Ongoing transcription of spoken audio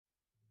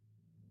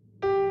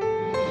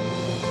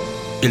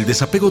El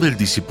desapego del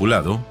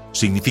discipulado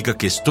significa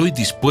que estoy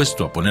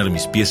dispuesto a poner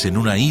mis pies en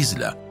una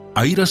isla,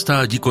 a ir hasta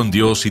allí con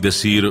Dios y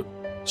decir: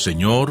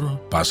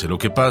 Señor, pase lo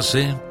que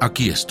pase,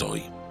 aquí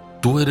estoy.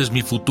 Tú eres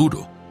mi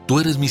futuro,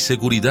 tú eres mi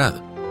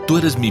seguridad, tú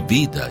eres mi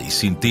vida y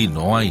sin ti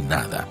no hay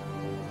nada.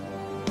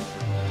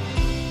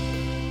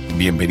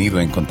 Bienvenido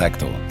a En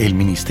Contacto, el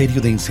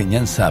Ministerio de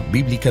Enseñanza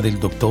Bíblica del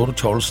Dr.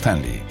 Charles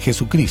Stanley.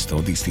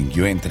 Jesucristo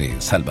distinguió entre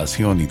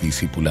salvación y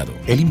discipulado.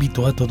 Él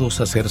invitó a todos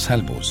a ser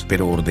salvos,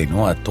 pero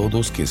ordenó a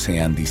todos que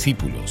sean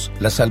discípulos.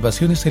 La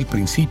salvación es el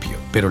principio,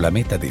 pero la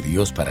meta de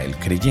Dios para el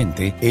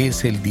creyente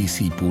es el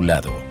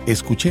discipulado.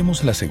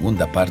 Escuchemos la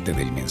segunda parte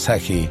del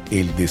mensaje,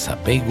 el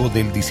desapego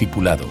del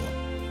discipulado.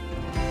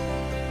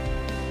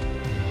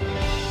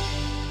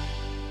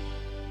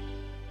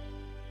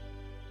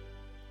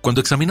 Cuando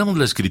examinamos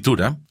la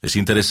Escritura, es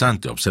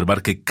interesante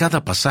observar que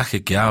cada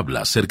pasaje que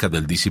habla acerca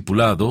del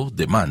discipulado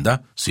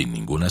demanda, sin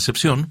ninguna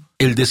excepción,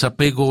 el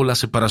desapego o la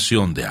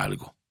separación de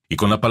algo. Y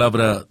con la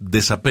palabra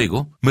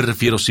desapego me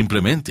refiero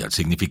simplemente al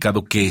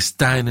significado que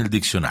está en el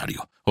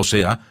diccionario, o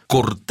sea,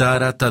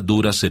 cortar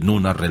ataduras en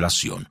una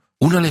relación,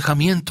 un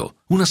alejamiento,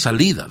 una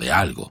salida de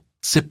algo,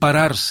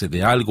 separarse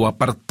de algo,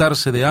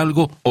 apartarse de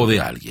algo o de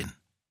alguien.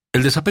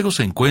 El desapego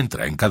se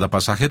encuentra en cada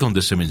pasaje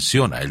donde se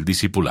menciona el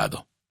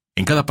discipulado.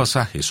 En cada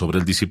pasaje sobre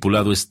el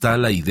discipulado está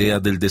la idea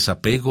del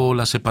desapego o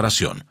la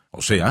separación.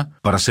 O sea,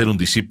 para ser un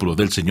discípulo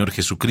del Señor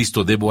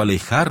Jesucristo debo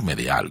alejarme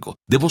de algo,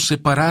 debo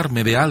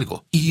separarme de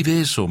algo, y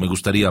de eso me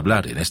gustaría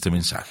hablar en este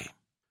mensaje.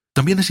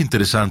 También es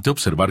interesante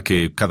observar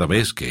que cada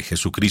vez que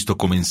Jesucristo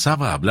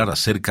comenzaba a hablar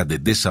acerca de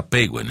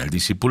desapego en el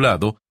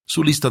discipulado,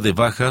 su lista de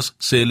bajas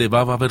se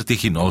elevaba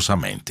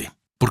vertiginosamente.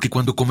 Porque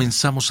cuando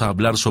comenzamos a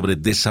hablar sobre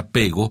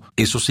desapego,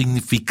 eso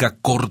significa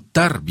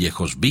cortar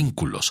viejos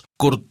vínculos,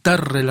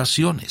 cortar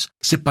relaciones,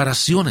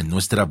 separación en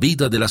nuestra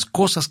vida de las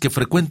cosas que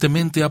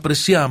frecuentemente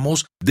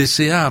apreciamos,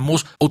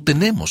 deseamos o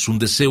tenemos un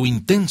deseo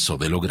intenso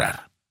de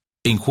lograr.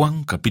 En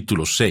Juan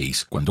capítulo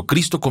 6, cuando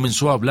Cristo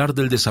comenzó a hablar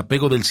del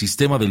desapego del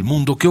sistema del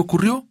mundo, ¿qué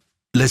ocurrió?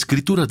 La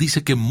Escritura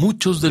dice que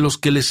muchos de los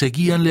que le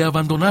seguían le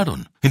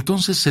abandonaron.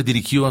 Entonces se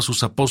dirigió a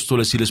sus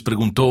apóstoles y les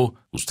preguntó: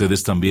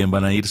 ¿Ustedes también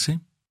van a irse?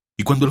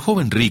 Y cuando el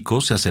joven rico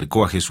se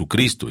acercó a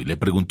Jesucristo y le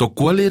preguntó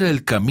cuál era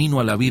el camino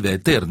a la vida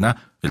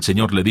eterna, el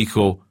Señor le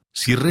dijo: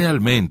 si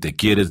realmente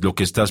quieres lo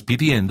que estás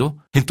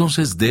pidiendo,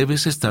 entonces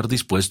debes estar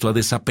dispuesto a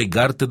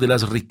desapegarte de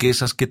las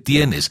riquezas que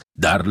tienes,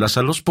 darlas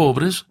a los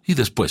pobres y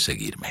después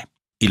seguirme.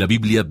 Y la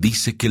Biblia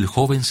dice que el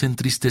joven se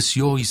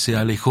entristeció y se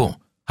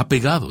alejó,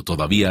 apegado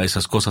todavía a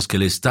esas cosas que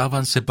le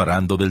estaban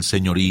separando del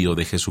señorío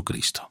de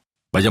Jesucristo.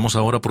 Vayamos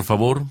ahora, por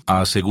favor, a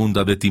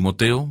 2 de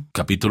Timoteo,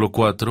 capítulo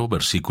 4,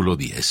 versículo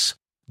 10.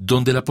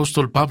 Donde el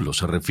apóstol Pablo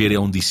se refiere a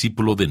un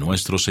discípulo de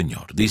nuestro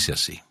Señor. Dice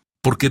así: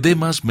 porque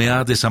Demas me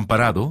ha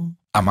desamparado,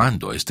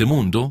 amando este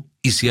mundo,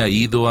 y se ha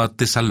ido a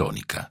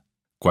Tesalónica.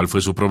 ¿Cuál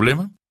fue su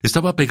problema?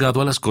 Estaba apegado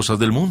a las cosas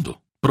del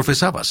mundo.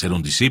 Profesaba ser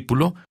un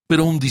discípulo,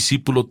 pero un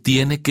discípulo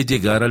tiene que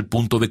llegar al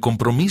punto de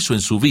compromiso en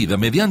su vida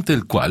mediante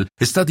el cual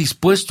está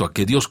dispuesto a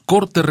que Dios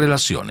corte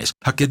relaciones,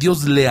 a que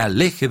Dios le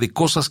aleje de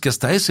cosas que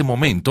hasta ese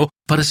momento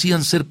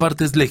parecían ser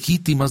partes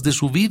legítimas de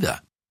su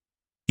vida.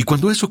 Y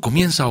cuando eso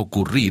comienza a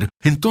ocurrir,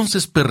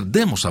 entonces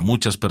perdemos a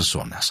muchas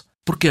personas,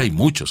 porque hay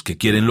muchos que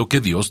quieren lo que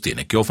Dios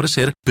tiene que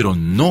ofrecer, pero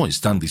no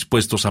están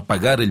dispuestos a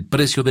pagar el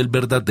precio del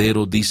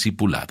verdadero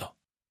discipulado.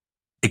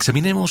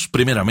 Examinemos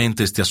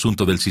primeramente este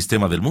asunto del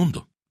sistema del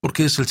mundo,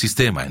 porque es el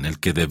sistema en el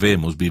que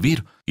debemos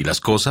vivir y las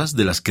cosas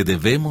de las que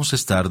debemos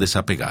estar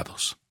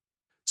desapegados.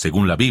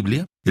 Según la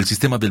Biblia, el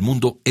sistema del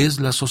mundo es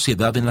la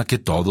sociedad en la que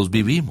todos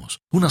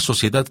vivimos, una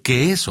sociedad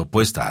que es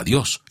opuesta a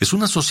Dios, es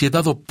una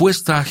sociedad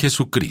opuesta a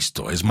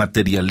Jesucristo, es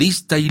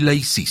materialista y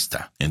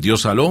laicista,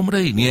 endiosa al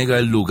hombre y niega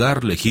el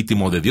lugar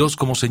legítimo de Dios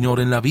como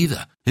Señor en la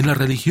vida, en la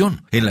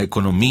religión, en la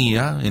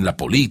economía, en la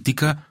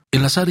política,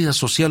 en las áreas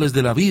sociales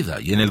de la vida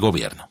y en el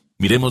gobierno.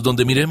 Miremos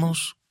donde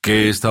miremos,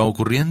 ¿qué está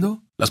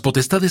ocurriendo? Las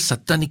potestades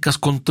satánicas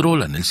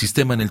controlan el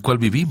sistema en el cual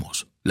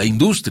vivimos. La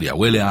industria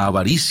huele a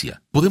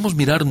avaricia. Podemos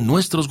mirar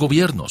nuestros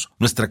gobiernos,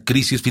 nuestra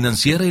crisis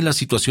financiera y las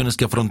situaciones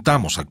que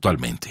afrontamos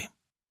actualmente.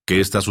 ¿Qué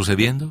está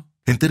sucediendo?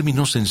 En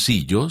términos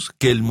sencillos,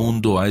 que el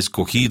mundo ha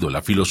escogido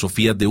la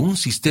filosofía de un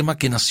sistema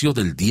que nació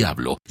del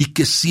diablo y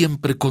que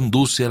siempre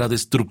conduce a la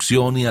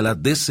destrucción y a la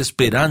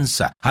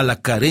desesperanza, a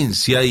la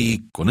carencia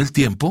y, con el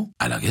tiempo,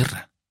 a la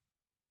guerra.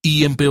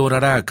 Y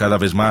empeorará cada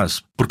vez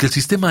más, porque el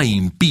sistema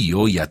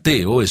impío y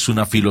ateo es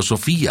una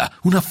filosofía,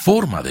 una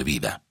forma de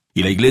vida.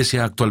 Y la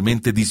Iglesia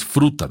actualmente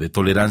disfruta de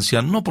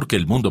tolerancia no porque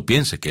el mundo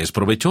piense que es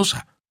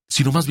provechosa,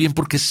 sino más bien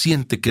porque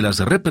siente que las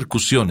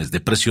repercusiones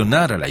de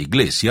presionar a la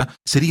Iglesia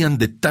serían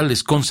de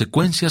tales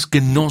consecuencias que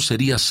no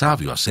sería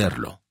sabio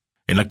hacerlo.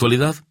 En la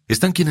actualidad,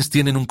 están quienes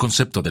tienen un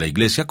concepto de la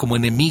Iglesia como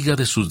enemiga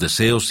de sus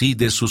deseos y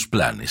de sus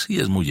planes, y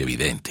es muy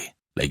evidente.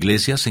 La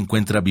Iglesia se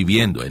encuentra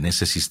viviendo en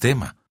ese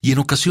sistema, y en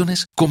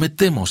ocasiones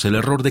cometemos el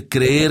error de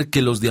creer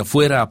que los de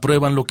afuera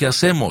aprueban lo que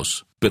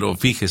hacemos. Pero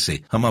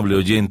fíjese, amable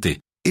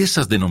oyente,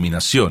 Esas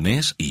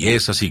denominaciones y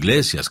esas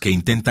iglesias que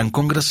intentan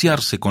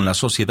congraciarse con la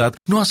sociedad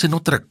no hacen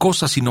otra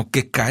cosa sino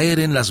que caer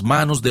en las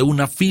manos de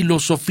una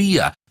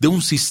filosofía, de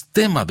un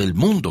sistema del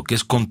mundo que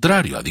es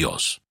contrario a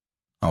Dios.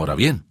 Ahora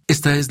bien,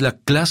 esta es la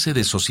clase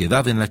de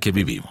sociedad en la que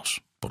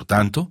vivimos. Por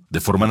tanto,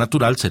 de forma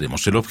natural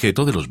seremos el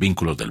objeto de los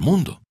vínculos del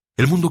mundo.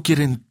 El mundo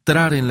quiere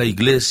entrar en la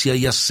iglesia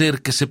y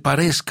hacer que se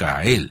parezca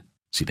a él.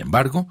 Sin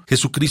embargo,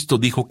 Jesucristo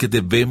dijo que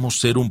debemos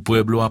ser un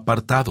pueblo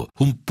apartado,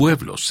 un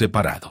pueblo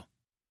separado.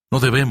 No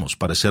debemos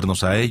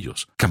parecernos a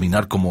ellos,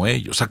 caminar como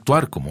ellos,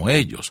 actuar como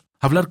ellos,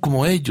 hablar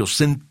como ellos,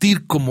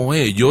 sentir como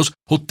ellos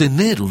o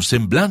tener un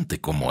semblante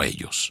como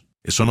ellos.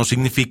 Eso no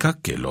significa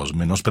que los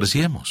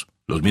menospreciemos.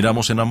 Los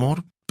miramos en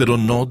amor, pero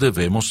no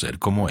debemos ser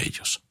como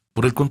ellos.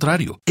 Por el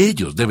contrario,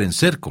 ellos deben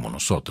ser como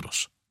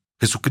nosotros.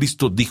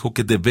 Jesucristo dijo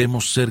que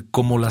debemos ser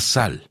como la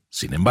sal.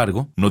 Sin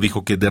embargo, no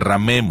dijo que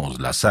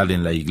derramemos la sal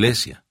en la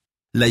iglesia.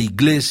 La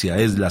iglesia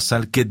es la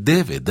sal que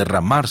debe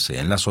derramarse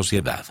en la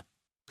sociedad.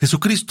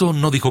 Jesucristo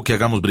no dijo que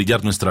hagamos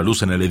brillar nuestra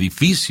luz en el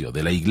edificio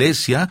de la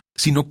iglesia,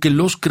 sino que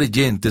los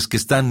creyentes que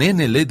están en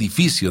el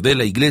edificio de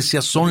la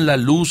iglesia son la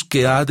luz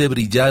que ha de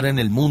brillar en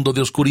el mundo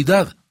de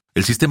oscuridad.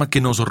 El sistema que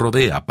nos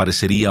rodea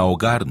parecería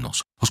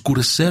ahogarnos,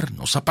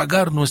 oscurecernos,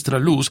 apagar nuestra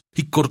luz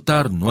y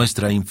cortar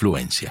nuestra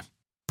influencia.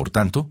 Por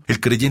tanto, el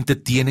creyente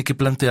tiene que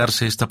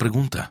plantearse esta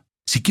pregunta.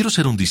 Si quiero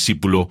ser un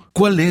discípulo,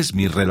 ¿cuál es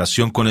mi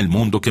relación con el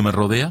mundo que me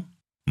rodea?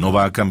 No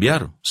va a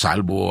cambiar,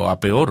 salvo a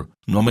peor,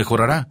 no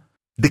mejorará.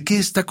 ¿De qué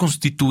está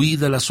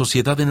constituida la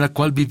sociedad en la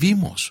cual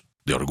vivimos?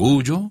 ¿De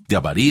orgullo, de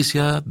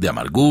avaricia, de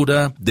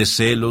amargura, de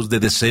celos, de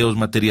deseos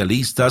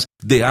materialistas,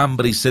 de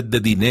hambre y sed de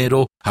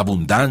dinero,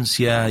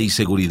 abundancia y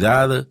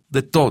seguridad,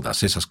 de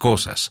todas esas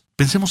cosas?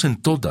 Pensemos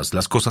en todas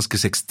las cosas que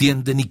se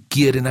extienden y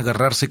quieren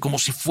agarrarse como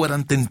si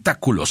fueran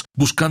tentáculos,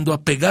 buscando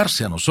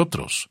apegarse a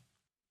nosotros.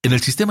 En el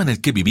sistema en el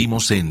que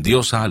vivimos se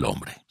endiosa al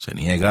hombre, se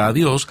niega a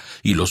Dios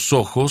y los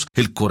ojos,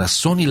 el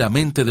corazón y la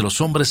mente de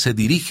los hombres se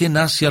dirigen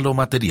hacia lo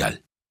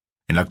material.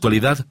 En la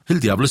actualidad, el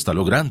diablo está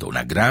logrando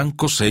una gran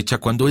cosecha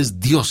cuando es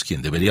Dios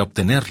quien debería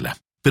obtenerla.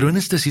 Pero en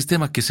este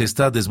sistema que se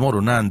está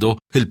desmoronando,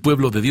 el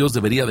pueblo de Dios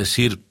debería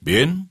decir,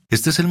 bien,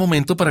 este es el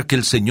momento para que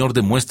el Señor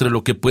demuestre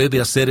lo que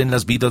puede hacer en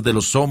las vidas de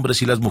los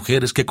hombres y las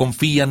mujeres que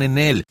confían en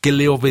Él, que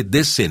le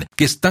obedecen,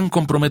 que están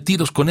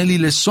comprometidos con Él y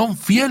le son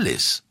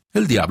fieles.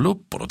 El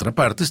diablo, por otra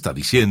parte, está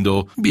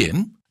diciendo,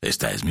 bien,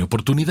 esta es mi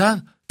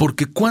oportunidad.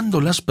 Porque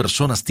cuando las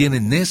personas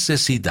tienen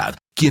necesidad,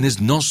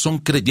 quienes no son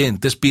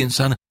creyentes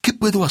piensan, ¿qué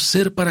puedo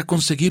hacer para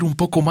conseguir un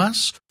poco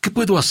más? ¿Qué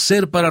puedo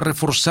hacer para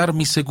reforzar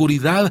mi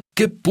seguridad?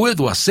 ¿Qué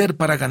puedo hacer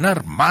para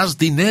ganar más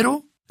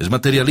dinero? Es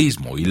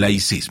materialismo y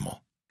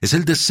laicismo. Es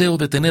el deseo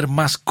de tener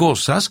más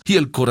cosas y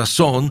el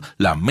corazón,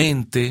 la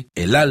mente,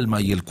 el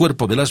alma y el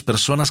cuerpo de las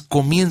personas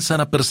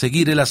comienzan a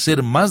perseguir el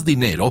hacer más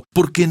dinero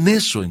porque en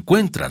eso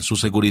encuentran su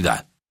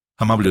seguridad.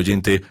 Amable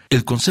oyente,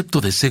 el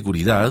concepto de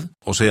seguridad,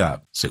 o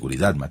sea,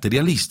 seguridad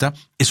materialista,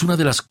 es una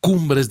de las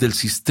cumbres del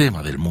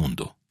sistema del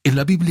mundo. En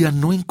la Biblia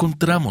no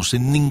encontramos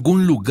en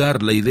ningún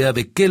lugar la idea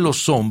de que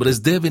los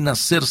hombres deben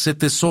hacerse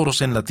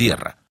tesoros en la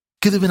tierra.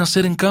 ¿Qué deben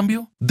hacer en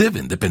cambio?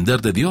 Deben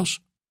depender de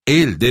Dios.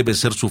 Él debe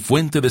ser su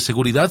fuente de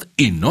seguridad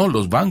y no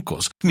los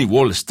bancos, ni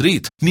Wall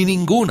Street, ni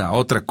ninguna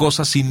otra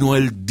cosa sino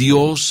el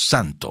Dios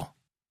Santo.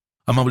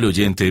 Amable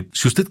oyente,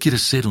 si usted quiere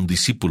ser un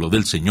discípulo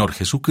del Señor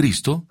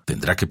Jesucristo,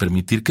 tendrá que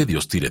permitir que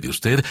Dios tire de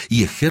usted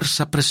y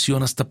ejerza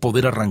presión hasta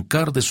poder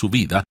arrancar de su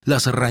vida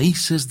las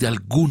raíces de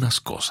algunas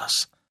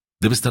cosas.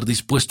 Debe estar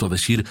dispuesto a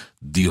decir,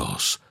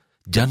 Dios,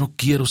 ya no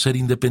quiero ser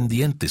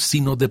independiente,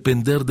 sino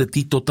depender de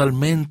ti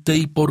totalmente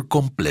y por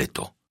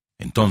completo.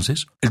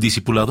 Entonces, el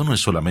discipulado no es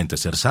solamente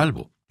ser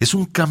salvo, es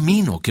un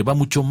camino que va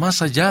mucho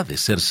más allá de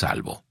ser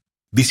salvo.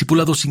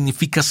 Discipulado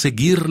significa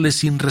seguirle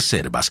sin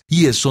reservas,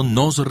 y eso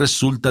nos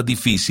resulta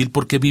difícil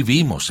porque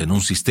vivimos en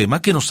un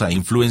sistema que nos ha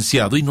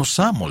influenciado y nos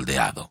ha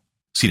moldeado.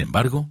 Sin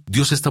embargo,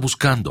 Dios está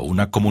buscando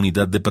una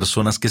comunidad de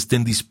personas que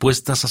estén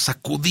dispuestas a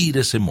sacudir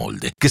ese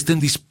molde, que estén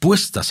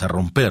dispuestas a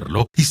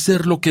romperlo y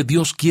ser lo que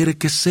Dios quiere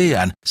que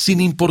sean, sin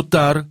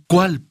importar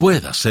cuál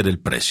pueda ser el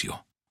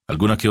precio.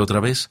 Alguna que otra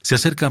vez se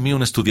acerca a mí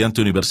un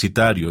estudiante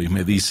universitario y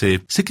me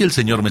dice, sé que el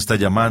Señor me está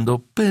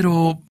llamando,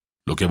 pero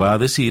lo que va a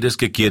decir es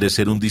que quiere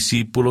ser un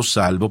discípulo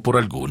salvo por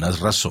algunas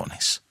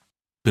razones.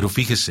 Pero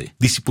fíjese,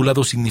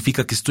 discipulado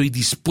significa que estoy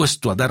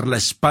dispuesto a dar la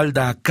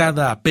espalda a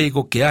cada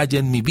apego que haya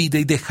en mi vida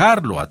y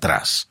dejarlo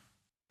atrás.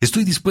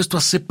 Estoy dispuesto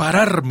a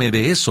separarme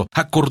de eso,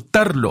 a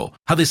cortarlo,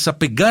 a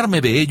desapegarme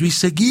de ello y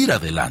seguir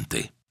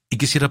adelante. Y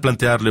quisiera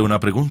plantearle una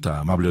pregunta,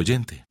 amable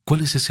oyente.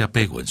 ¿Cuál es ese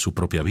apego en su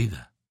propia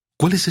vida?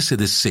 ¿Cuál es ese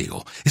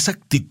deseo, esa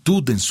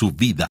actitud en su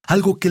vida,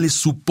 algo que le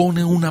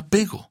supone un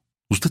apego?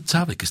 Usted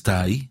sabe que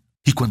está ahí.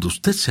 Y cuando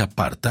usted se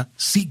aparta,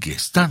 sigue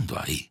estando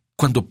ahí.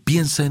 Cuando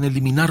piensa en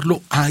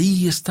eliminarlo,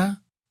 ahí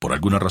está. Por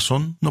alguna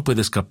razón, no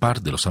puede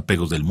escapar de los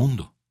apegos del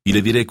mundo. Y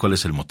le diré cuál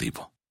es el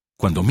motivo.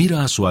 Cuando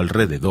mira a su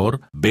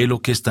alrededor, ve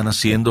lo que están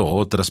haciendo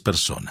otras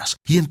personas.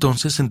 Y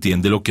entonces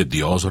entiende lo que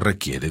Dios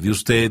requiere de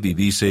usted y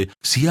dice,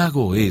 si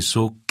hago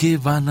eso, ¿qué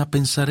van a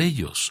pensar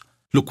ellos?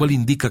 lo cual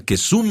indica que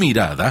su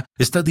mirada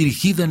está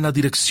dirigida en la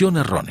dirección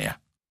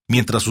errónea.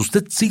 Mientras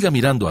usted siga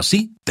mirando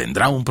así,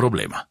 tendrá un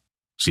problema.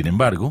 Sin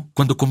embargo,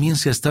 cuando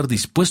comience a estar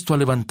dispuesto a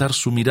levantar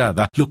su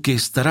mirada, lo que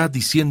estará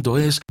diciendo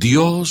es: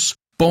 Dios,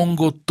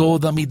 pongo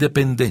toda mi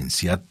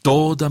dependencia,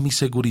 toda mi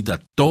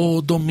seguridad,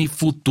 todo mi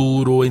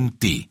futuro en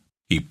ti.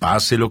 Y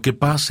pase lo que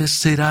pase,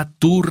 será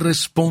tu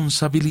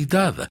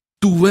responsabilidad.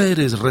 Tú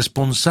eres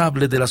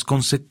responsable de las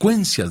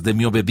consecuencias de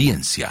mi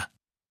obediencia.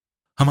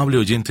 Amable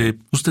oyente,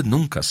 usted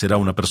nunca será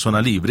una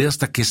persona libre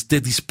hasta que esté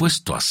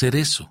dispuesto a hacer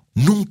eso.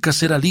 Nunca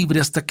será libre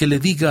hasta que le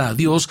diga a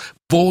Dios: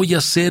 voy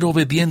a ser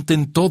obediente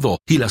en todo,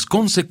 y las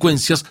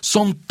consecuencias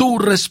son tu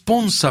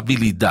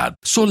responsabilidad.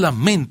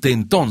 Solamente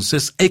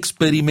entonces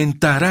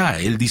experimentará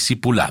el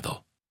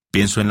discipulado.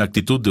 Pienso en la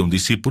actitud de un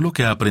discípulo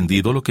que ha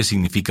aprendido lo que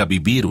significa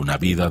vivir una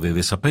vida de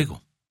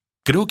desapego.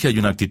 Creo que hay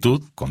una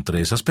actitud con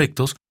 3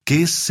 aspectos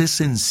que es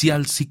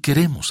esencial si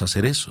queremos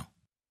hacer eso.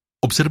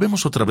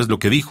 Observemos otra vez lo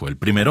que dijo el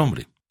primer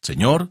hombre: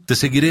 Señor, te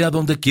seguiré a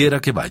donde quiera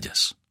que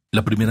vayas.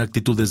 La primera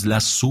actitud es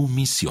la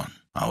sumisión.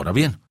 Ahora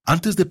bien,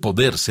 antes de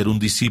poder ser un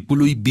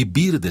discípulo y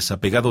vivir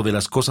desapegado de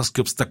las cosas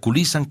que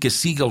obstaculizan que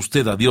siga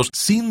usted a Dios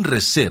sin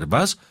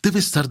reservas, debe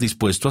estar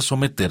dispuesto a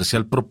someterse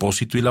al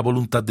propósito y la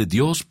voluntad de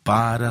Dios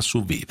para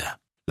su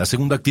vida. La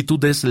segunda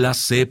actitud es la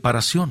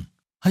separación.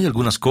 Hay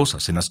algunas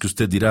cosas en las que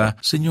usted dirá: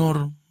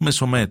 Señor, me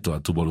someto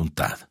a tu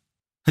voluntad.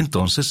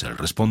 Entonces Él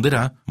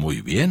responderá: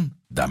 muy bien,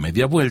 da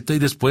media vuelta y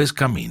después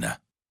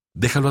camina.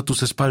 Déjalo a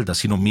tus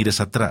espaldas y no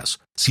mires atrás,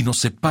 sino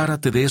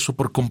sepárate de eso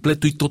por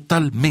completo y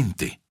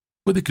totalmente.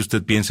 Puede que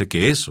usted piense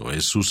que eso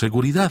es su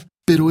seguridad,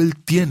 pero Él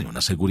tiene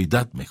una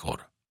seguridad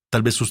mejor.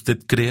 Tal vez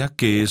usted crea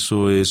que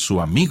eso es su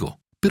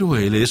amigo, pero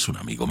Él es un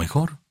amigo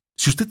mejor.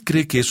 Si usted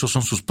cree que esos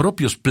son sus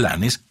propios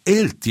planes,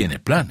 Él tiene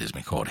planes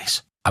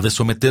mejores. Ha de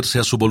someterse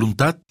a su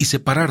voluntad y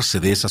separarse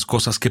de esas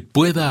cosas que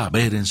pueda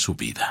haber en su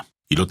vida.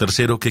 Y lo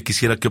tercero que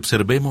quisiera que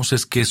observemos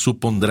es que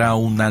supondrá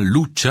una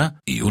lucha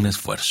y un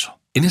esfuerzo.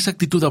 En esa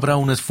actitud habrá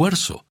un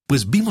esfuerzo,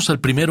 pues vimos al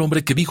primer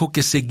hombre que dijo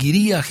que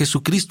seguiría a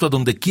Jesucristo a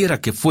donde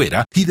quiera que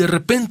fuera, y de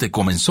repente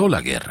comenzó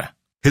la guerra.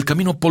 El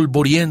camino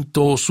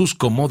polvoriento, sus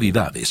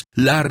comodidades,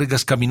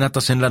 largas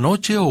caminatas en la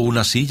noche o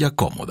una silla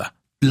cómoda.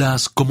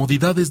 Las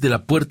comodidades de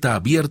la puerta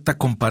abierta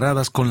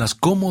comparadas con las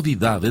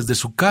comodidades de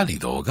su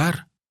cálido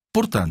hogar.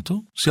 Por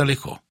tanto, se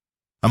alejó.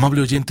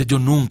 Amable oyente, yo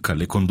nunca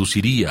le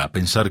conduciría a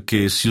pensar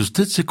que si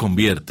usted se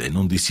convierte en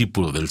un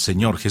discípulo del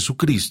Señor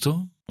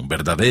Jesucristo, un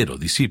verdadero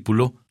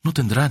discípulo, no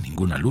tendrá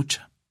ninguna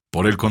lucha.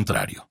 Por el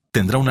contrario,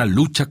 tendrá una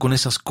lucha con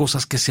esas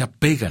cosas que se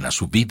apegan a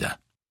su vida.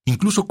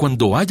 Incluso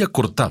cuando haya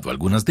cortado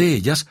algunas de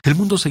ellas, el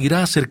mundo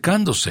seguirá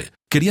acercándose,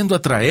 queriendo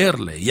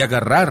atraerle y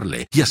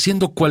agarrarle y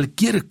haciendo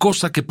cualquier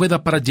cosa que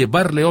pueda para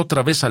llevarle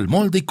otra vez al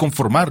molde y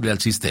conformarle al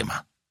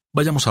sistema.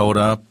 Vayamos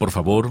ahora, por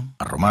favor,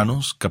 a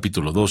Romanos,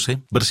 capítulo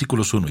 12,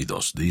 versículos 1 y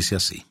 2. Dice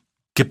así: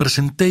 que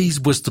presentéis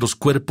vuestros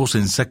cuerpos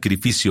en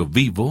sacrificio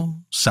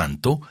vivo,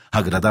 santo,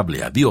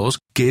 agradable a Dios,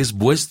 que es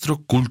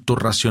vuestro culto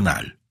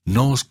racional.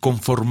 No os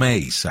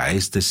conforméis a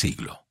este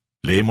siglo.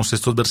 Leemos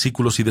estos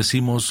versículos y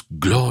decimos: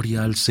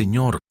 gloria al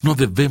Señor, no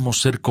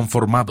debemos ser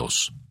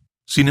conformados.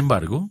 Sin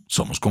embargo,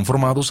 somos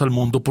conformados al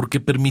mundo porque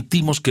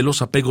permitimos que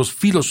los apegos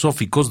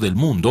filosóficos del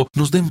mundo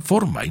nos den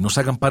forma y nos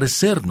hagan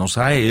parecernos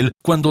a Él,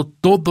 cuando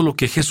todo lo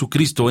que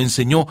Jesucristo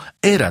enseñó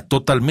era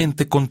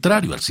totalmente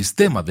contrario al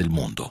sistema del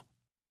mundo.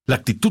 La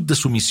actitud de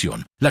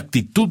sumisión, la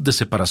actitud de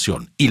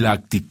separación y la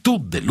actitud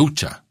de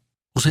lucha.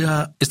 O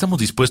sea, estamos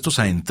dispuestos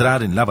a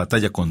entrar en la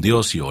batalla con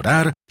Dios y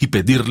orar y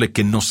pedirle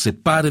que nos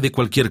separe de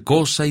cualquier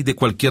cosa y de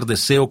cualquier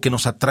deseo que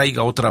nos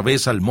atraiga otra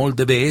vez al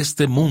molde de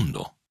este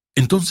mundo.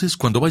 Entonces,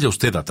 cuando vaya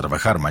usted a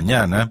trabajar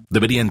mañana,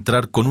 debería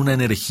entrar con una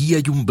energía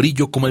y un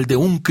brillo como el de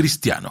un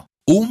cristiano,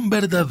 un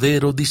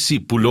verdadero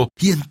discípulo,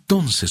 y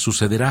entonces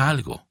sucederá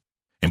algo.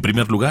 En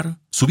primer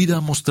lugar, su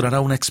vida mostrará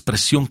una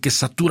expresión que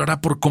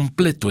saturará por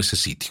completo ese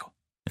sitio.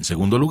 En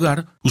segundo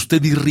lugar,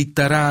 usted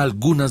irritará a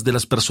algunas de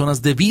las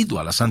personas debido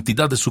a la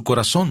santidad de su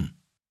corazón.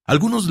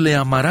 Algunos le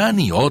amarán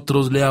y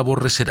otros le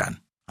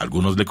aborrecerán.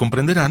 Algunos le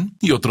comprenderán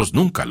y otros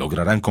nunca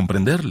lograrán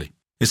comprenderle.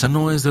 Esa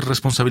no es de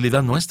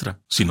responsabilidad nuestra,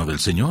 sino del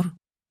Señor.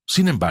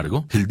 Sin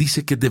embargo, Él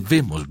dice que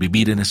debemos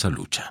vivir en esa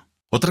lucha.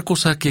 Otra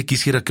cosa que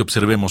quisiera que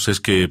observemos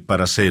es que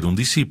para ser un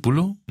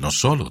discípulo, no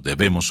solo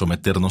debemos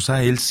someternos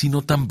a Él,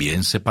 sino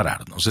también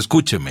separarnos.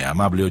 Escúcheme,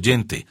 amable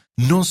oyente,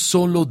 no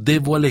solo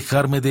debo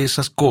alejarme de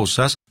esas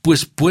cosas,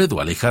 pues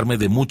puedo alejarme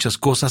de muchas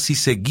cosas y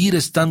seguir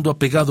estando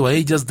apegado a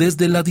ellas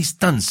desde la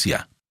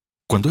distancia.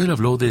 Cuando Él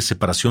habló de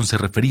separación se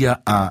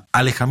refería a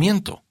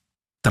alejamiento.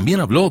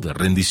 También habló de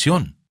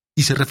rendición.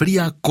 Y se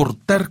refería a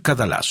cortar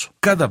cada lazo,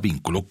 cada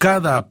vínculo,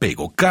 cada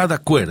apego, cada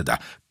cuerda,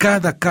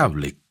 cada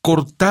cable,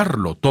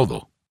 cortarlo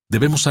todo.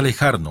 Debemos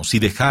alejarnos y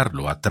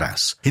dejarlo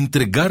atrás,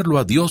 entregarlo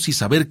a Dios y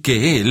saber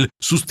que Él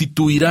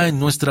sustituirá en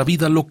nuestra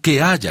vida lo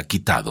que haya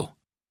quitado.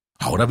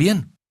 Ahora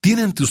bien,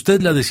 ¿tiene ante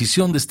usted la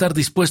decisión de estar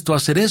dispuesto a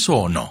hacer eso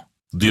o no?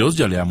 Dios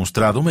ya le ha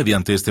mostrado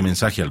mediante este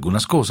mensaje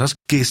algunas cosas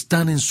que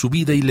están en su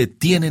vida y le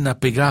tienen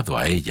apegado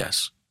a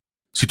ellas.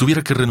 Si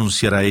tuviera que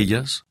renunciar a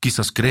ellas,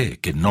 quizás cree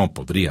que no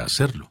podría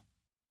hacerlo.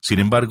 Sin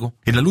embargo,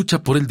 en la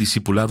lucha por el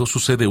discipulado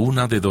sucede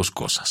una de dos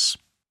cosas.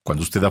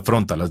 Cuando usted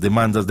afronta las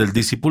demandas del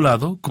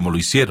discipulado, como lo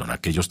hicieron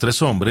aquellos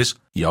 3 hombres,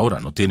 y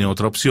ahora no tiene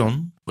otra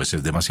opción, pues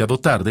es demasiado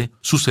tarde,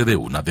 sucede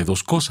una de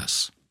dos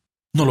cosas.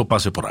 No lo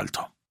pase por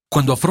alto.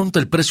 Cuando afronta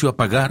el precio a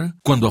pagar,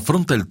 cuando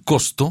afronta el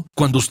costo,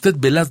 cuando usted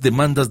ve las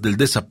demandas del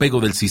desapego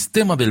del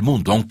sistema del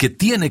mundo, aunque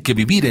tiene que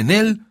vivir en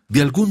él,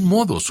 de algún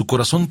modo su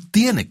corazón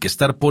tiene que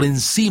estar por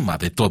encima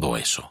de todo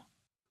eso.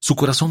 Su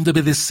corazón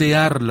debe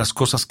desear las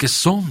cosas que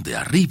son de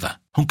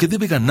arriba. Aunque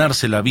debe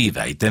ganarse la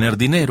vida y tener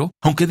dinero,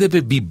 aunque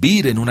debe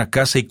vivir en una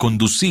casa y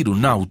conducir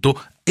un auto,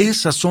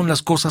 esas son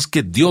las cosas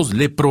que Dios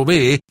le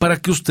provee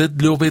para que usted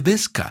le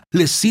obedezca,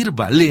 le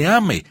sirva, le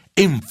ame,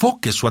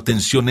 enfoque su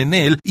atención en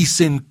Él y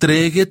se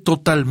entregue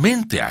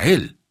totalmente a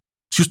Él.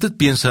 Si usted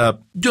piensa,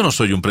 yo no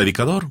soy un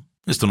predicador,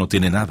 esto no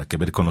tiene nada que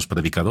ver con los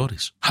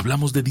predicadores.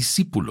 Hablamos de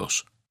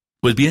discípulos.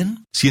 Pues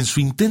bien, si en su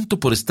intento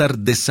por estar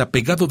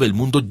desapegado del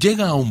mundo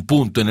llega a un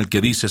punto en el que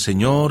dice,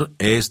 Señor,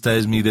 esta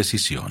es mi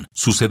decisión,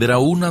 sucederá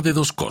una de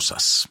dos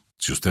cosas.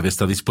 Si usted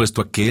está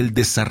dispuesto a que Él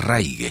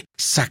desarraigue,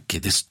 saque,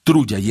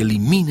 destruya y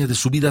elimine de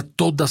su vida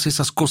todas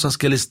esas cosas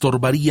que le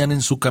estorbarían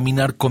en su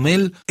caminar con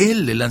Él,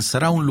 Él le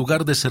lanzará a un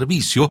lugar de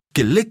servicio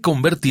que le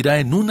convertirá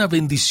en una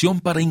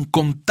bendición para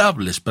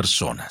incontables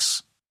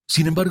personas.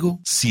 Sin embargo,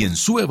 si en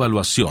su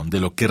evaluación de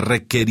lo que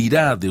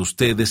requerirá de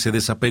usted ese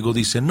desapego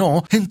dice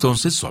no,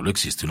 entonces solo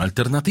existe una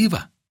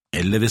alternativa.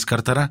 Él le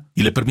descartará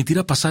y le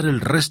permitirá pasar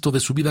el resto de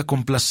su vida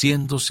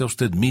complaciéndose a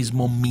usted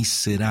mismo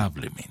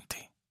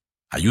miserablemente.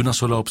 Hay una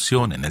sola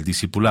opción en el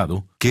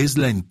discipulado, que es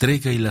la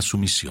entrega y la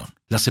sumisión,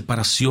 la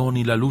separación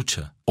y la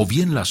lucha, o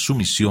bien la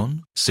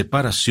sumisión,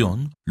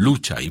 separación,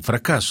 lucha y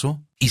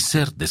fracaso, y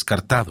ser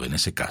descartado en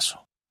ese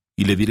caso.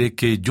 Y le diré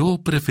que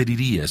yo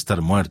preferiría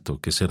estar muerto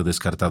que ser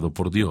descartado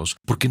por Dios,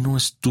 porque no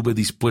estuve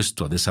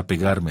dispuesto a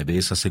desapegarme de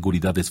esas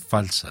seguridades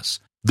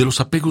falsas, de los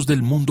apegos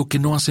del mundo que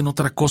no hacen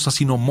otra cosa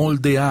sino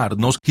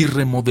moldearnos y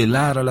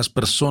remodelar a las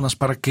personas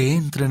para que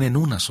entren en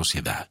una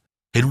sociedad,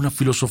 en una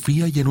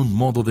filosofía y en un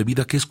modo de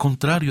vida que es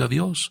contrario a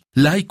Dios,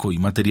 laico y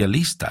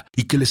materialista,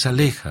 y que les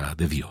aleja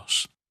de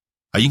Dios.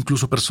 Hay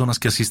incluso personas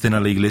que asisten a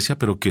la iglesia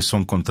pero que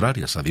son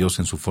contrarias a Dios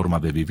en su forma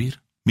de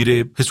vivir.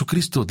 Mire,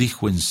 Jesucristo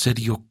dijo en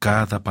serio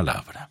cada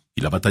palabra.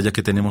 Y la batalla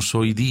que tenemos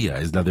hoy día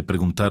es la de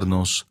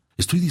preguntarnos,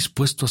 ¿estoy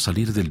dispuesto a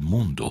salir del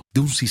mundo,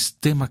 de un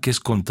sistema que es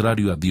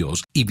contrario a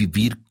Dios, y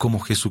vivir como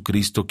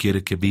Jesucristo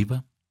quiere que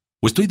viva?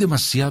 ¿O estoy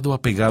demasiado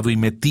apegado y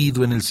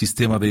metido en el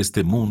sistema de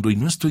este mundo y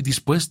no estoy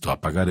dispuesto a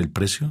pagar el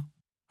precio?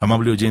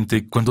 Amable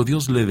oyente, cuando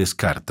Dios le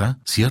descarta,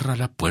 cierra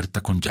la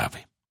puerta con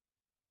llave.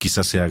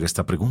 Quizás se haga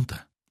esta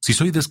pregunta. Si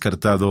soy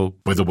descartado,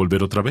 ¿puedo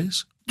volver otra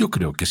vez? Yo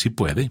creo que sí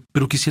puede,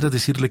 pero quisiera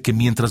decirle que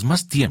mientras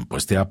más tiempo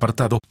esté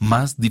apartado,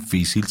 más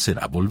difícil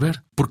será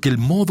volver, porque el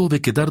modo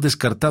de quedar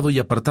descartado y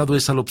apartado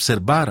es al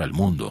observar al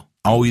mundo.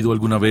 ¿Ha oído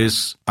alguna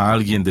vez a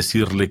alguien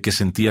decirle que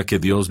sentía que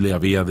Dios le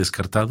había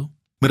descartado?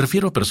 Me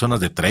refiero a personas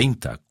de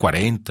 30,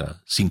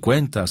 40,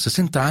 50,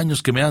 60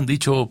 años que me han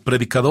dicho,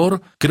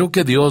 predicador, creo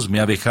que Dios me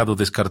ha dejado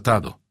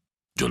descartado.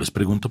 Yo les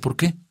pregunto por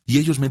qué, y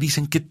ellos me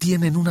dicen que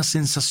tienen una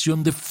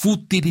sensación de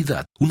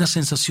futilidad, una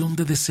sensación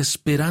de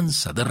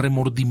desesperanza, de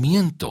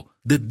remordimiento,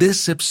 de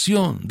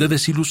decepción, de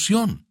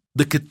desilusión,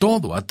 de que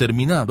todo ha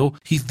terminado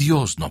y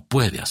Dios no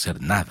puede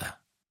hacer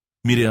nada.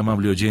 Mire,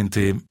 amable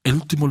oyente, el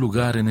último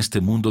lugar en este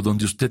mundo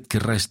donde usted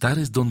querrá estar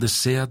es donde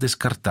sea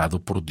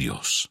descartado por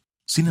Dios.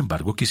 Sin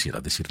embargo,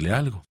 quisiera decirle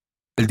algo.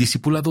 El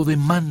discipulado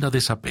demanda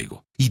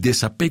desapego, y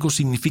desapego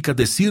significa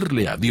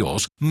decirle a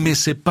Dios, me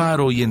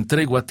separo y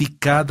entrego a ti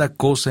cada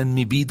cosa en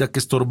mi vida que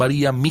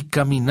estorbaría mi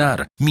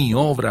caminar, mi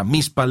obra,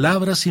 mis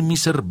palabras y mi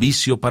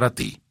servicio para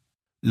ti.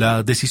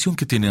 La decisión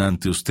que tiene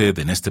ante usted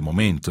en este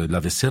momento es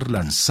la de ser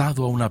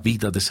lanzado a una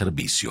vida de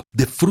servicio,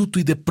 de fruto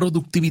y de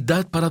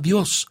productividad para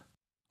Dios,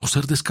 o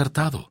ser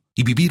descartado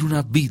y vivir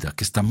una vida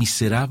que está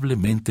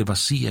miserablemente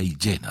vacía y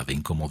llena de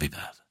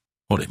incomodidad.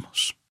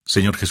 Oremos.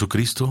 Señor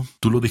Jesucristo,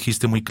 tú lo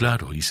dijiste muy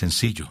claro y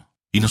sencillo,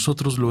 y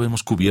nosotros lo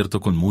hemos cubierto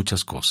con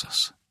muchas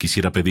cosas.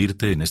 Quisiera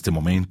pedirte en este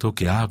momento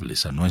que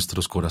hables a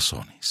nuestros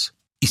corazones.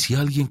 Y si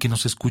alguien que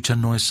nos escucha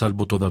no es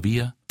salvo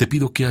todavía, te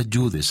pido que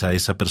ayudes a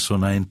esa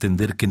persona a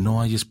entender que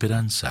no hay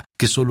esperanza,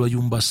 que solo hay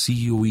un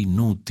vacío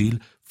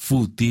inútil,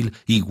 fútil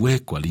y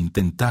hueco al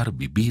intentar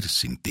vivir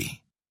sin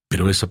ti.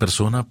 Pero esa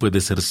persona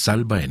puede ser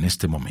salva en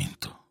este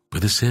momento,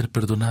 puede ser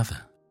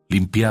perdonada,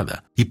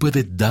 limpiada, y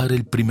puede dar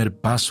el primer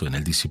paso en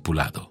el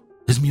discipulado.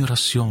 Es mi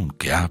oración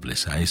que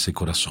hables a ese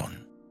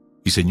corazón.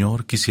 Y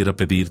Señor, quisiera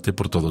pedirte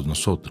por todos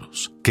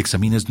nosotros, que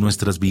examines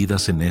nuestras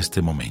vidas en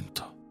este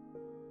momento.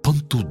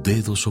 Pon tu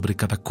dedo sobre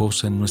cada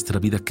cosa en nuestra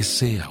vida que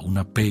sea un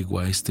apego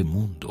a este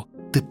mundo.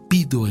 Te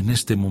pido en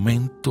este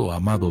momento,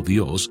 amado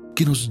Dios,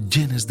 que nos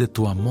llenes de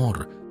tu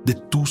amor, de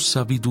tu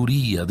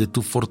sabiduría, de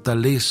tu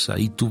fortaleza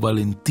y tu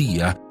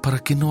valentía, para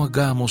que no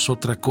hagamos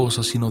otra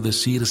cosa sino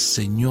decir,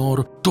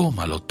 Señor,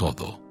 tómalo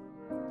todo.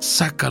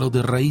 Sácalo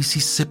de raíz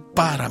y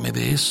sepárame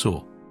de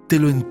eso. te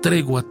lo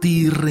entrego a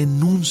ti y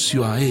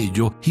renuncio a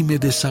ello y me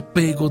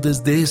desapego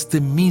desde este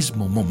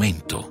mismo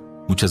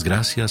momento. Muchas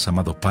gracias,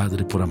 amado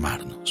Padre, por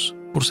amarnos,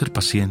 por ser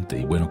paciente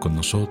y bueno con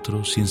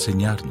nosotros y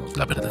enseñarnos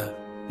la verdad.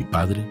 Y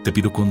Padre, te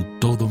pido con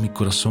todo mi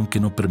corazón que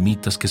no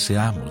permitas que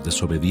seamos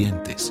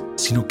desobedientes,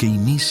 sino que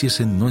inicies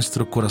en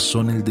nuestro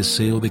corazón el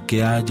deseo de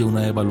que haya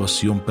una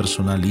evaluación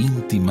personal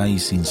íntima y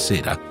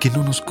sincera, que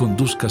no nos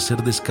conduzca a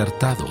ser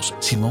descartados,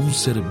 sino a un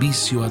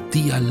servicio a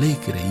ti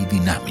alegre y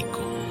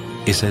dinámico.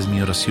 Esa es mi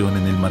oración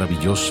en el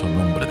maravilloso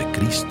nombre de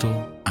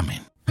Cristo.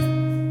 Amén.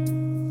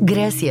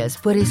 Gracias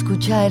por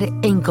escuchar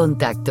En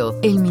Contacto,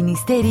 el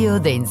Ministerio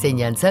de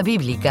Enseñanza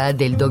Bíblica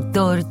del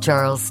Dr.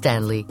 Charles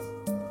Stanley.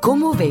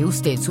 ¿Cómo ve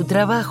usted su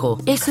trabajo?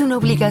 ¿Es una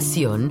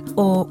obligación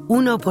o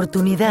una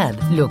oportunidad?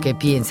 Lo que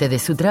piense de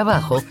su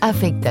trabajo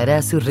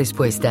afectará su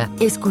respuesta.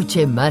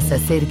 Escuche más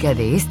acerca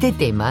de este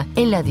tema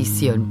en la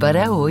edición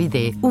para hoy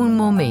de Un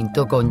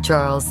Momento con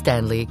Charles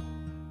Stanley.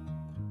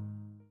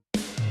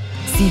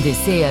 Si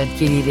desea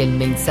adquirir el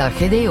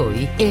mensaje de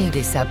hoy, El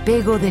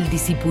desapego del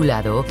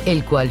discipulado,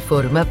 el cual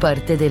forma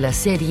parte de la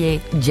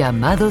serie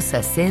Llamados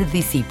a ser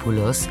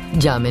discípulos,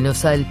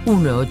 llámenos al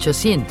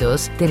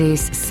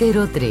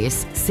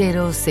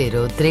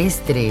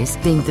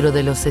 1-800-303-0033 dentro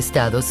de los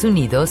Estados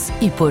Unidos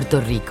y Puerto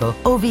Rico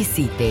o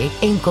visite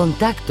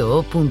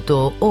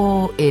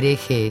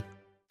encontacto.org.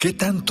 ¿Qué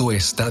tanto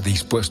está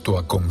dispuesto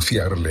a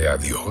confiarle a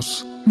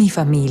Dios? Mi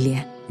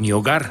familia. Mi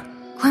hogar.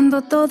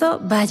 Cuando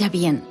todo vaya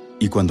bien.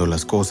 Y cuando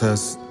las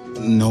cosas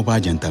no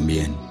vayan tan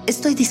bien.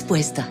 Estoy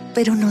dispuesta,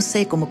 pero no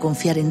sé cómo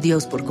confiar en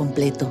Dios por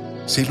completo.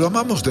 Si lo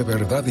amamos de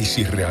verdad y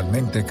si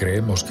realmente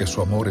creemos que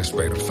su amor es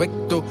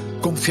perfecto,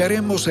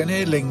 confiaremos en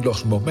Él en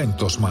los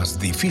momentos más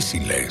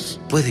difíciles.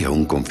 ¿Puede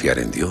aún confiar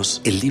en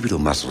Dios? El libro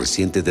más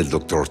reciente del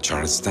Dr.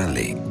 Charles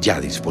Stanley, ya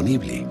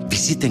disponible.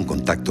 Visite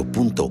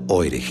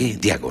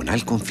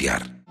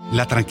encontacto.org/confiar.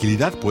 La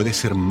tranquilidad puede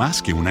ser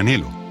más que un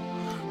anhelo.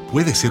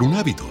 Puede ser un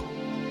hábito.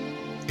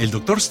 El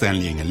Dr.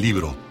 Stanley en el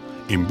libro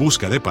En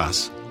busca de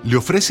paz, le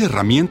ofrece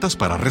herramientas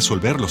para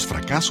resolver los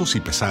fracasos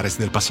y pesares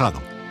del pasado,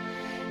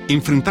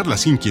 enfrentar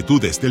las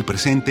inquietudes del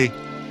presente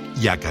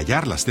y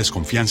acallar las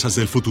desconfianzas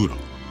del futuro.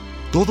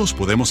 Todos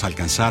podemos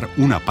alcanzar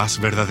una paz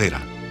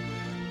verdadera,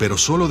 pero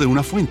solo de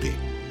una fuente: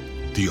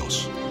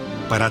 Dios.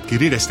 Para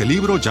adquirir este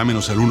libro,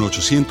 llámenos al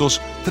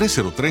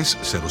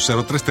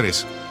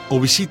 1-800-303-0033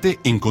 o visite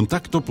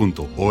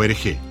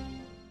encontacto.org.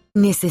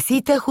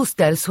 ¿Necesita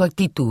ajustar su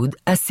actitud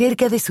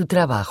acerca de su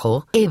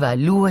trabajo?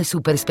 Evalúe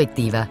su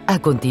perspectiva. A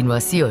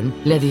continuación,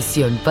 la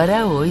edición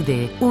para hoy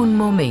de Un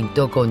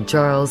Momento con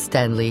Charles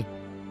Stanley.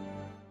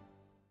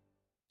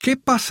 ¿Qué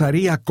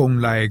pasaría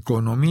con la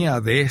economía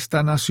de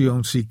esta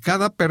nación si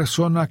cada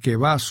persona que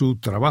va a su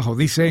trabajo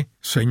dice: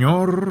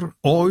 Señor,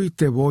 hoy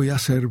te voy a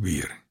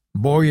servir?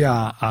 Voy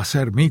a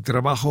hacer mi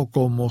trabajo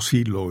como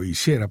si lo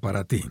hiciera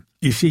para ti.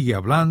 Y sigue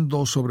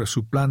hablando sobre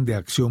su plan de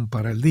acción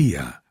para el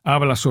día.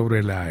 Habla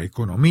sobre la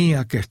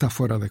economía que está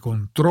fuera de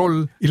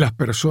control y las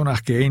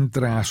personas que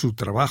entran a su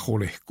trabajo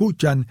le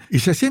escuchan y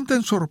se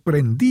sienten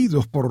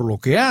sorprendidos por lo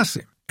que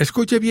hace.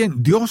 Escuche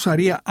bien, Dios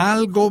haría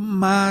algo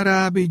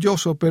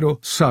maravilloso, pero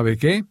 ¿sabe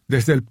qué?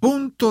 Desde el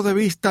punto de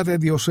vista de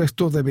Dios,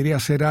 esto debería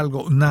ser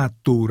algo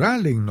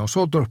natural en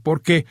nosotros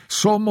porque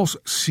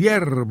somos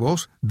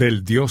siervos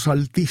del Dios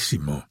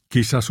Altísimo.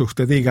 Quizás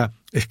usted diga: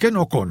 es que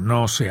no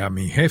conoce a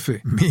mi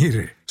jefe.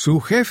 Mire, su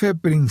jefe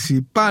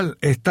principal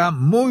está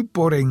muy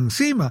por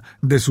encima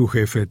de su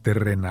jefe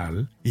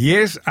terrenal, y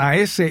es a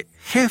ese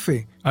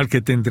jefe al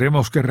que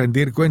tendremos que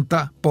rendir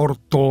cuenta por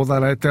toda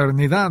la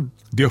eternidad.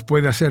 Dios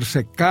puede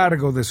hacerse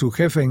cargo de su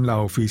jefe en la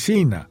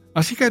oficina,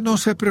 así que no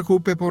se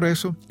preocupe por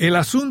eso. El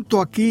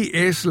asunto aquí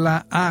es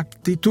la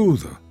actitud.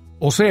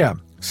 O sea,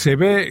 ¿se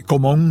ve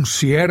como un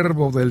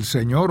siervo del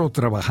Señor o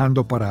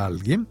trabajando para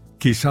alguien?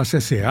 Quizás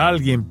ese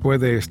alguien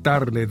puede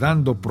estarle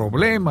dando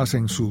problemas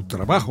en su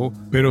trabajo,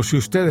 pero si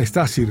usted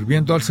está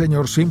sirviendo al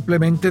Señor,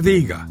 simplemente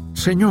diga: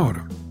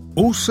 Señor,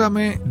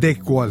 úsame de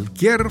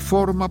cualquier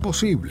forma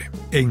posible.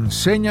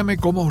 Enséñame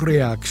cómo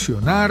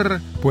reaccionar,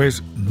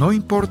 pues no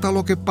importa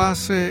lo que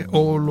pase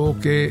o lo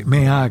que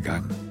me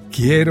hagan.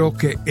 Quiero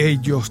que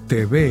ellos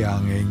te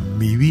vean en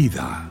mi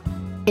vida.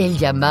 El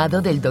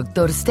llamado del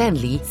Dr.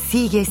 Stanley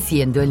sigue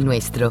siendo el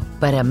nuestro.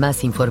 Para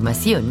más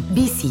información,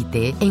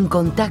 visite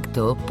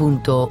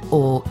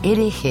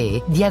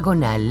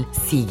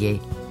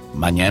encontacto.org/sigue.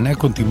 Mañana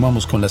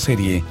continuamos con la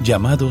serie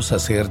Llamados a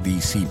ser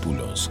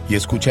discípulos y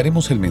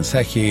escucharemos el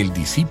mensaje El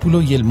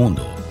discípulo y el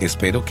mundo.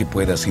 Espero que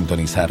pueda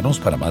sintonizarnos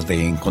para más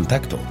de En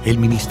Contacto, el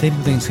Ministerio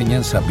de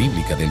Enseñanza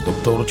Bíblica del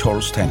Dr.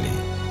 Charles Stanley.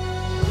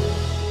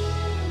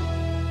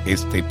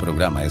 Este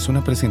programa es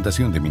una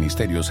presentación de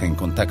Ministerios En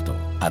Contacto,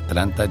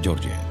 Atlanta,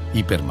 Georgia,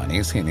 y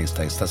permanece en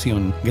esta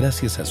estación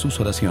gracias a sus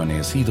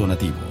oraciones y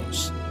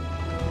donativos.